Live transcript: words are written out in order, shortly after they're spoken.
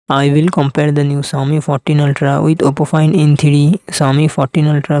I will compare the new Xiaomi 14 Ultra with Oppo Find N3. Xiaomi 14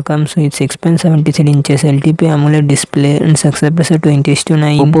 Ultra comes with 6.73 inches LTP AMOLED display and success ratio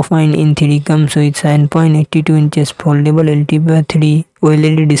 20:9. Oppo Find N3 comes with 7.82 inches foldable LTP3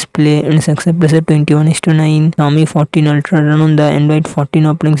 OLED display and success ratio 21:9. Xiaomi 14 Ultra run on the Android 14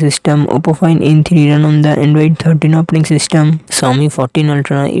 operating system. Oppo Find N3 run on the Android 13 operating system. Xiaomi 14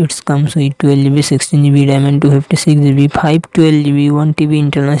 Ultra it comes with 12GB, 16GB RAM and 256GB, 512GB, 1TB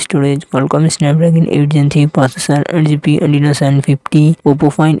internal storage, Qualcomm Snapdragon 8 Gen 3 processor, 8GB Adreno 750.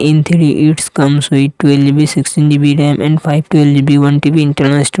 Oppo Find N3 it comes with 12GB, 16GB RAM and 512GB, 1TB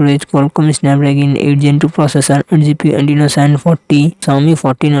internal storage, Qualcomm Snapdragon 8 Gen 2 processor, 8GB Adreno 740. Xiaomi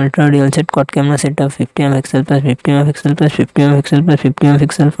 14 Ultra real set quad camera setup 50MP plus 50MP plus 50MP plus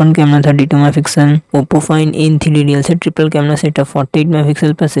 50MP, front camera 32MP. Oppo Find N3 real set triple camera setup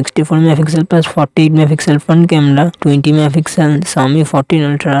 48MP plus 64MP plus 48MP, front camera 20MP. Xiaomi 14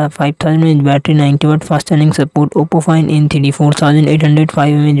 Ultra 5000 mAh battery, 90W fast charging support. Oppo Find N3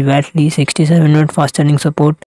 4805 mAh battery, 67W fast charging support.